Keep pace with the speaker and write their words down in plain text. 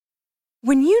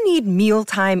When you need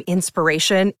mealtime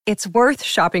inspiration, it's worth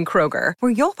shopping Kroger,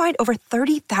 where you'll find over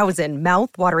 30,000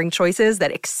 mouth-watering choices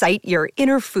that excite your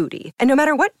inner foodie. And no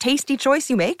matter what tasty choice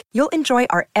you make, you'll enjoy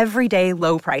our everyday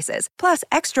low prices, plus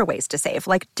extra ways to save,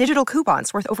 like digital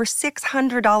coupons worth over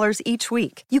 $600 each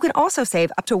week. You can also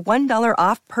save up to $1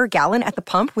 off per gallon at the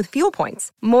pump with fuel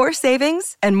points. More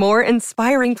savings and more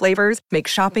inspiring flavors make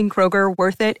shopping Kroger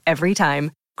worth it every time.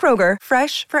 Kroger,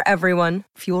 fresh for everyone.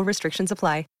 Fuel restrictions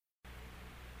apply.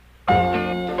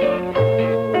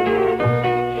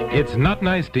 It's not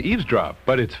nice to eavesdrop,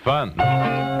 but it's fun.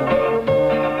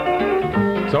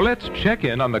 So let's check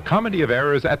in on the comedy of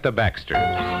errors at the Baxters.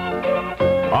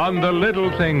 On the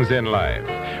little things in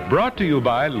life. Brought to you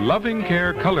by Loving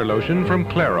Care Color Lotion from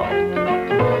Clairol.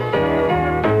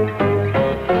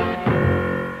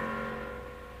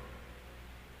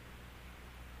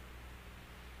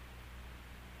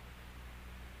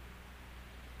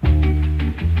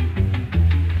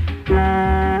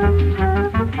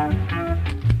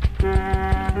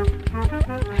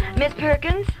 Miss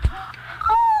Perkins?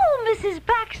 Oh, Mrs.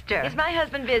 Baxter. Is my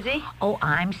husband busy? Oh,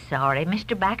 I'm sorry.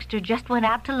 Mr. Baxter just went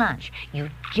out to lunch.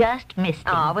 You just missed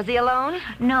him. Oh, was he alone?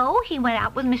 No, he went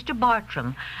out with Mr.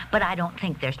 Bartram. But I don't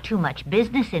think there's too much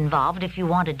business involved if you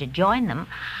wanted to join them.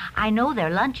 I know they're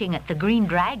lunching at the Green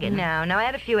Dragon. No, I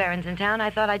had a few errands in town.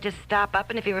 I thought I'd just stop up,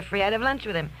 and if he were free, I'd have lunch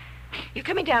with him. You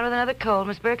coming down with another cold,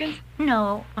 Miss Perkins?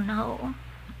 No.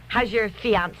 How's your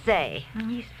fiancé?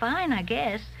 He's fine, I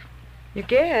guess. You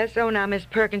guess? Oh, now, Miss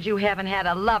Perkins, you haven't had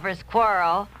a lover's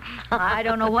quarrel. I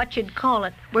don't know what you'd call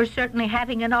it. We're certainly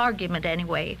having an argument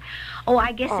anyway. Oh,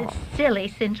 I guess it's silly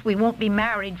since we won't be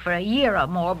married for a year or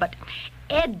more, but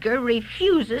Edgar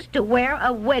refuses to wear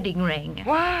a wedding ring.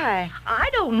 Why? I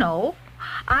don't know.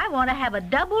 I want to have a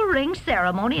double ring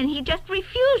ceremony, and he just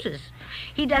refuses.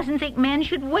 He doesn't think men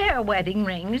should wear wedding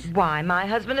rings. Why, my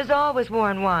husband has always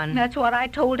worn one. That's what I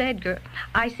told Edgar.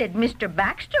 I said, Mr.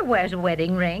 Baxter wears a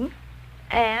wedding ring.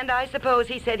 And I suppose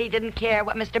he said he didn't care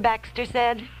what Mr. Baxter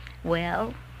said?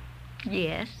 Well,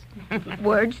 yes.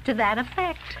 Words to that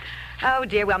effect. Oh,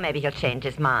 dear, well, maybe he'll change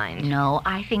his mind. No,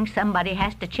 I think somebody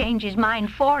has to change his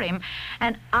mind for him,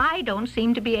 and I don't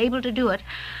seem to be able to do it.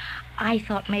 I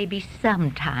thought maybe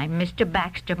sometime Mr.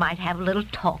 Baxter might have a little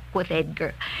talk with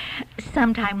Edgar.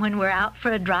 Sometime when we're out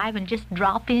for a drive and just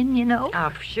drop in, you know.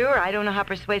 Oh, sure. I don't know how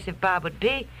persuasive Bob would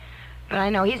be. But I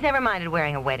know he's never minded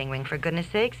wearing a wedding ring, for goodness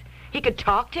sakes. He could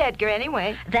talk to Edgar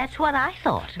anyway. That's what I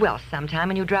thought. Well, sometime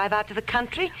when you drive out to the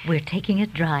country. We're taking a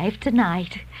drive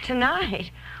tonight.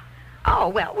 Tonight? Oh,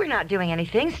 well, we're not doing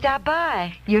anything. Stop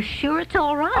by. You're sure it's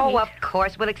all right? Oh, of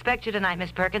course. We'll expect you tonight,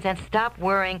 Miss Perkins, and stop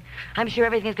worrying. I'm sure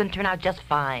everything's going to turn out just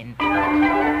fine.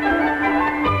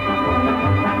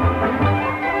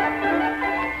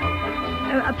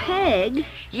 Peg?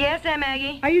 Yes, Aunt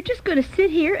Maggie? Are you just going to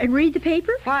sit here and read the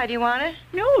paper? Why? Do you want it?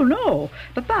 No.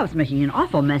 But Bob's making an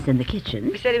awful mess in the kitchen.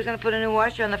 He said he was going to put a new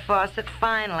washer on the faucet,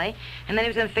 finally. And then he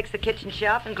was going to fix the kitchen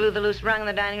shelf and glue the loose rung on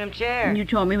the dining room chair. And you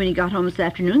told me when he got home this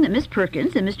afternoon that Miss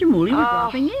Perkins and Mr. Mooley were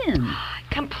dropping in.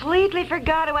 Completely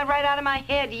forgot. It went right out of my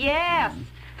head. Yes.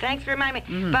 Thanks for reminding me.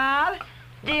 Mm-hmm. Bob?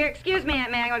 Dear, excuse me,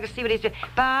 Aunt Maggie. I want to see what he's doing.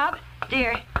 Bob?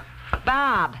 Dear.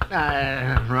 Bob.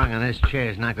 Rung on this chair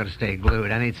is not going to stay glued.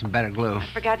 I need some better glue. I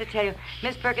forgot to tell you.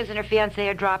 Miss Perkins and her fiancé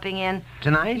are dropping in.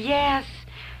 Tonight? Yes.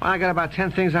 Well, I got about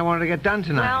 10 things I wanted to get done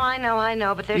tonight. Well, I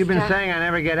know, but there's You've been saying I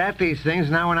never get at these things.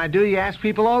 Now when I do, you ask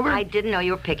people over? I didn't know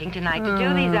you were picking tonight to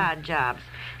do these odd jobs.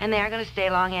 And they're going to stay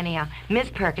long anyhow. Miss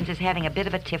Perkins is having a bit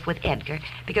of a tiff with Edgar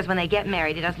because when they get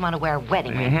married, he doesn't want to wear a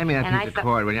wedding ring. Hey, hand me that piece of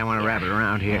cord when you want to wrap it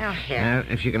around here. Well, here. Now,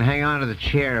 if you can hang on to the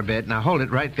chair a bit. Now, hold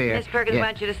it right there. Miss Perkins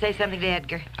wants you to say something to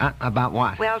Edgar. About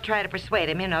what? Well, try to persuade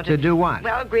him, To do what?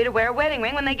 Well, agree to wear a wedding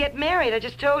ring when they get married. I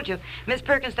just told you. Miss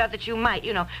Perkins thought that you might,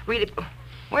 really...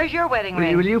 Where's your wedding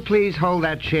ring? Will you please hold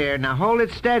that chair? Now, hold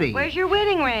it steady. Where's your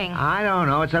wedding ring? I don't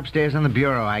know. It's upstairs on the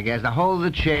bureau, I guess. Now, hold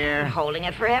the chair. I'm holding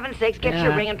it. For heaven's sakes, get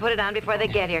your ring and put it on before they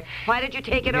get here. Why did you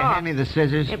take it off? Hand me the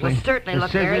scissors, It will please. certainly the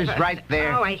look very... scissors right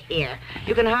there. Oh, right here.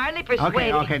 You can hardly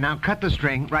persuade... Okay, now cut the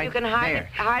string right You can there.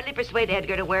 hardly persuade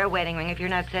Edgar to wear a wedding ring if you're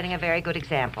not setting a very good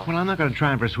example. Well, I'm not going to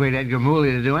try and persuade Edgar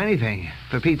Mooley to do anything.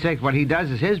 For Pete's sake, what he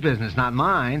does is his business, not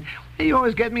mine. You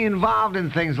always get me involved in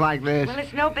things like this. Well,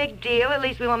 it's no big deal. At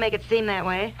least we won't make it seem that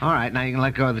way. All right, now you can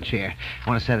let go of the chair. I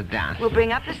want to set it down. We'll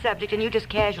bring up the subject, and you just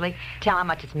casually tell how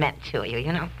much it's meant to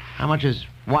you, How much is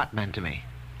what meant to me?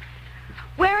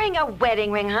 Wearing a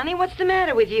wedding ring, honey. What's the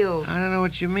matter with you? I don't know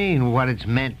what you mean, what it's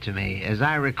meant to me. As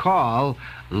I recall,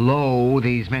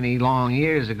 these many long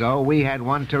years ago, we had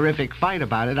one terrific fight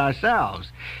about it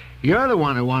ourselves. You're the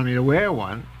one who wanted me to wear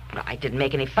one. Well, I didn't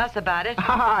make any fuss about it.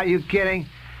 Are you kidding?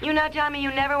 You not telling me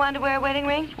you never wanted to wear a wedding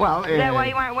ring? Well, Is that why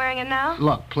you aren't wearing it now?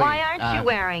 Look, please. Why aren't you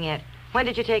wearing it? When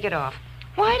did you take it off?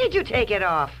 Why did you take it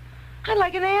off? I'd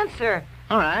like an answer.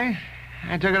 All right.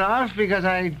 I took it off because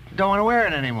I don't want to wear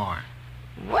it anymore.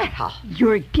 Well,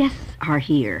 Your guests are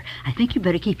here. I think you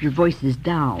better keep your voices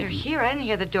down. they're here. I didn't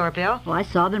hear the doorbell. Well, I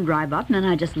saw them drive up, and then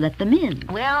I just let them in.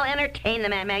 Well, entertain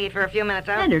them, Aunt Maggie, for a few minutes.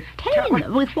 Entertain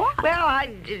them? With what? Well,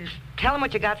 tell them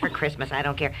what you got for Christmas. I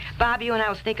don't care. Bob, you and I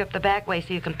will sneak up the back way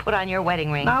so you can put on your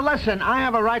wedding ring. Now, listen, I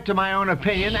have a right to my own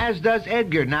opinion, as does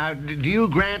Edgar. Now, do you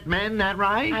grant men that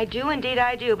right? I do, indeed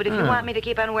I do. But if you want me to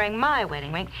keep on wearing my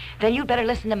wedding ring, then you'd better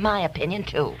listen to my opinion,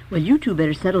 too. Well, you two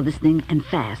better settle this thing and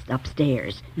fast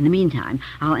upstairs. In the meantime,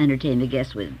 I'll entertain the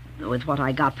guests with what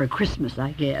I got for Christmas,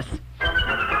 I guess.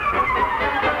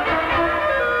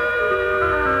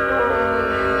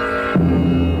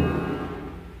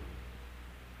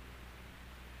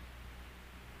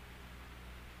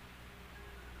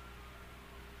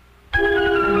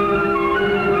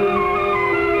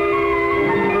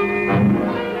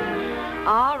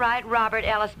 All right, Robert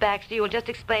Ellis Baxter, you will just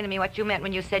explain to me what you meant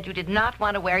when you said you did not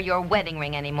want to wear your wedding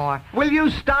ring anymore. Will you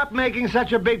stop making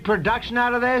such a big production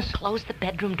out of this? Close the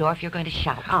bedroom door if you're going to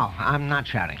shout. Oh, I'm not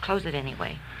shouting. Close it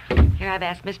anyway. Here, I've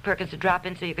asked Miss Perkins to drop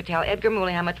in so you could tell Edgar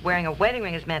Mooley how much wearing a wedding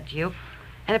ring has meant to you.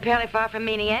 And apparently, far from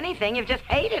meaning anything, you've just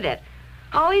hated it.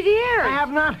 All these years. I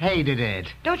have not hated it.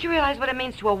 Don't you realize what it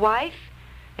means to a wife?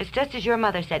 It's just as your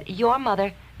mother said. Your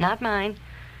mother, not mine.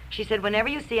 She said, whenever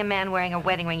you see a man wearing a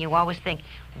wedding ring, you always think,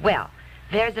 well,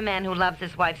 there's a man who loves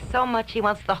his wife so much he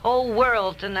wants the whole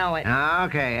world to know it.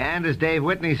 Okay, and as Dave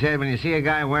Whitney said, when you see a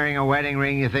guy wearing a wedding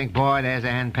ring, you think, boy, there's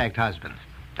a hen-pecked husband.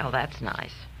 Oh, that's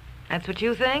nice. That's what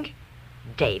you think?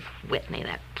 Dave Whitney,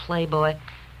 that playboy.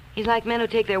 He's like men who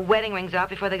take their wedding rings off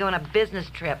before they go on a business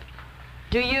trip.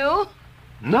 Do you?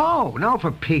 No,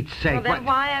 for Pete's sake. Well, then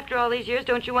why, after all these years,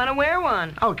 don't you want to wear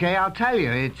one? Okay, I'll tell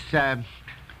you. It's,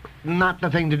 not the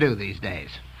thing to do these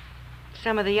days.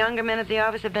 Some of the younger men at the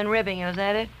office have been ribbing you, is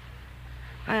that it?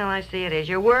 Well, I see it is.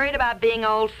 You're worried about being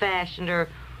old-fashioned or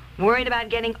worried about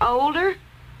getting older?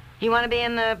 You want to be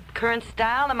in the current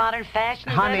style, the modern fashion?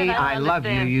 Honey, I love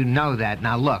you. You know that.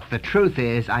 Now, look, the truth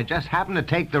is I just happened to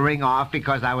take the ring off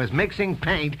because I was mixing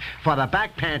paint for the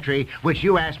back pantry, which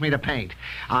you asked me to paint.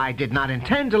 I did not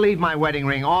intend to leave my wedding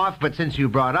ring off, but since you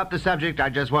brought up the subject, I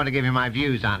just want to give you my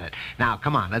views on it. Now,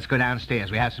 come on, let's go downstairs.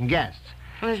 We have some guests.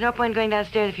 Well, there's no point going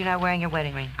downstairs if you're not wearing your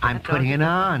wedding ring. I'm putting it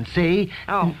on, see?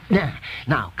 Oh.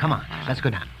 Now, come on, let's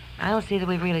go down. I don't see that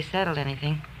we've really settled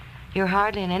anything. You're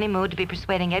hardly in any mood to be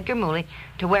persuading Edgar Mooley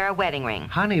to wear a wedding ring.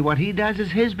 Honey, what he does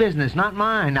is his business, not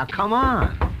mine. Now, come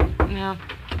on. No.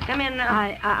 Come in.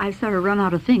 I sort of run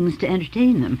out of things to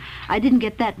entertain them. I didn't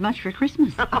get that much for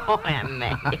Christmas. Oh, Aunt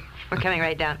May. We're coming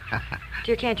right down.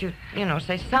 Dear, can't you,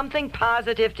 say something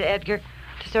positive to Edgar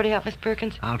to sort of help Miss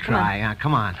Perkins? I'll try.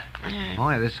 Come on.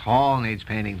 Boy, this hall needs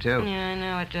painting, too. Yeah, I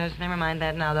know it does. Never mind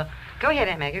that now, though. Go ahead,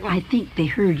 Aunt Maggie. Go on. I think they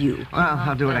heard you. Well,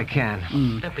 I'll do what I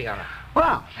can. They'll be all right.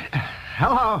 Well,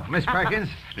 hello, Miss Perkins.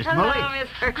 Mr. Hello, Mooley. Miss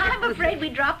Perkins. I'm afraid we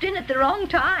dropped in at the wrong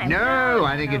time. No,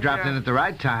 I think you dropped sure. in at the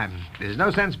right time. There's no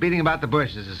sense beating about the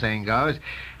bush, as the saying goes.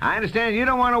 I understand you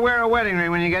don't want to wear a wedding ring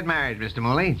when you get married, Mr.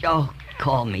 Mooley. Oh,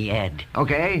 call me Ed.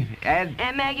 Okay, Ed.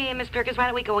 Aunt Maggie and Miss Perkins, why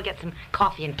don't we go and get some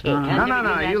coffee and cake? No, Did we do no,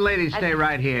 that? you ladies stay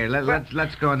right here.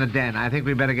 Let's go in the den. I think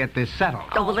we better get this settled.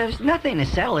 Oh, well, there's nothing to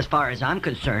settle as far as I'm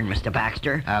concerned, Mr.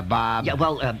 Baxter. Bob. Yeah,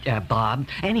 well, Bob,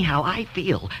 anyhow, I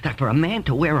feel that for a man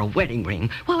to wear a wedding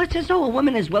ring, well, it's as though a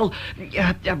woman is,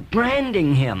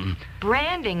 branding him.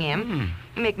 Branding him?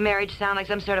 You make marriage sound like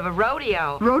some sort of a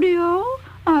rodeo. Rodeo?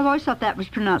 I've always thought that was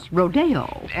pronounced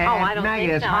rodeo. I don't Maggie,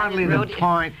 think it's so. hardly the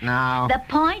point now. The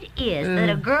point is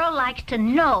that a girl likes to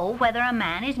know whether a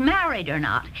man is married or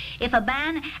not. If a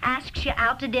man asks you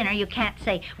out to dinner, you can't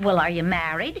say, well, are you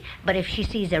married? But if she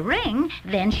sees a ring,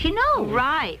 then she knows.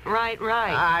 Right.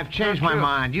 I've changed my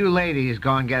mind. You ladies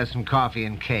go and get us some coffee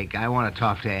and cake. I want to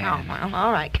talk to Ed. Oh, well,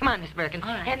 all right. Come on, Miss Perkins.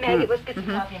 Aunt Maggie, let's get some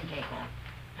coffee and cake now.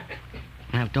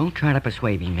 Now, don't try to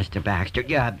persuade me, Mr. Baxter.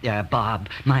 Bob,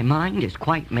 my mind is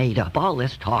quite made up. All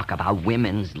this talk about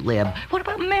women's lib. What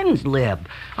about men's lib?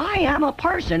 I am a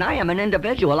person. I am an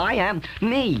individual. I am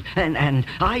me. And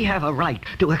I have a right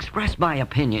to express my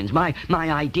opinions, my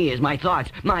ideas, my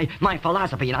thoughts, my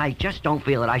philosophy. And I just don't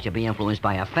feel that I should be influenced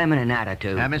by a feminine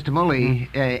attitude. Mr. Mooley,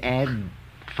 Ed,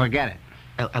 forget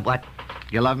it. What?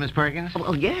 You love Miss Perkins?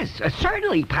 Well, yes,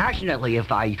 certainly, passionately,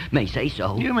 if I may say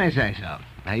so. You may say so.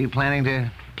 Are you planning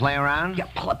to play around? Yeah,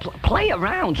 play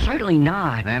around? Certainly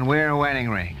not. Then wear a wedding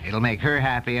ring. It'll make her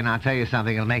happy, and I'll tell you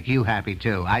something, it'll make you happy,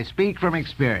 too. I speak from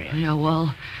experience. Yeah,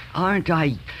 well, aren't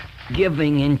I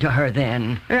giving in to her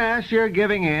then. Yes, you're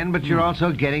giving in, but you're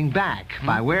also getting back.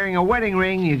 By wearing a wedding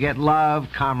ring, you get love,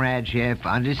 comradeship,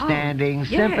 understanding,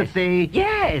 sympathy.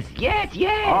 Yes.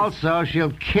 Also,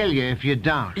 she'll kill you if you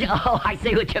don't. Oh, I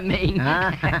see what you mean.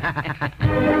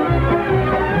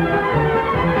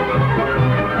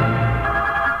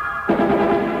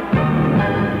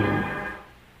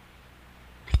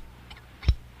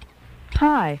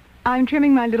 Hi, I'm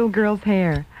trimming my little girl's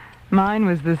hair. Mine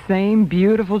was the same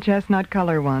beautiful chestnut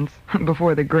color once,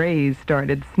 before the grays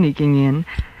started sneaking in.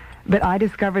 But I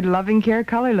discovered Loving Care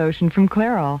Color Lotion from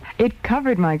Clairol. It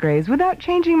covered my grays without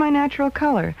changing my natural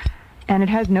color. And it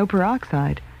has no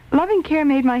peroxide. Loving Care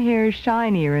made my hair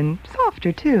shinier and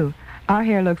softer, too. Our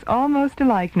hair looks almost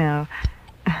alike now.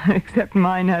 Except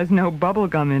mine has no bubble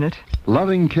gum in it.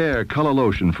 Loving Care Color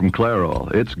Lotion from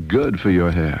Clairol. It's good for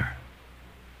your hair.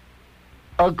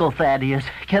 Uncle Thaddeus,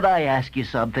 can I ask you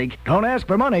something? Don't ask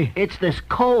for money. It's this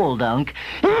cold, Unc.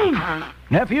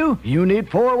 Nephew, you need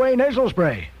 4-way nasal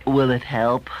spray. Will it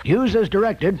help? Use as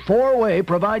directed, 4-way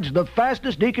provides the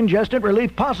fastest decongestant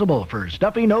relief possible for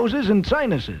stuffy noses and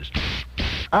sinuses.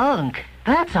 Unc,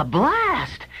 that's a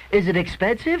blast. Is it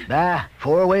expensive?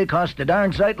 4-way costs a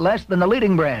darn sight less than the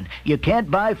leading brand. You can't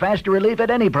buy faster relief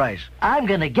at any price. I'm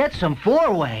gonna get some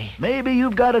 4-way. Maybe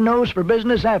you've got a nose for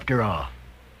business after all.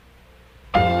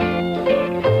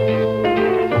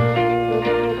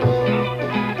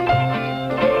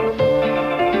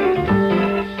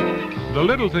 The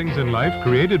Little Things in Life,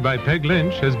 created by Peg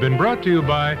Lynch, has been brought to you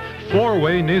by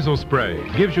 4-Way Nasal Spray.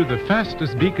 Gives you the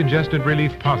fastest decongestant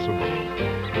relief possible.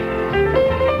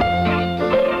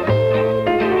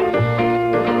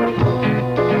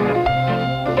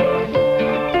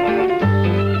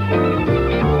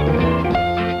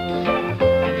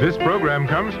 This program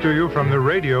comes to you from the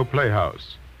Radio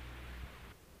Playhouse.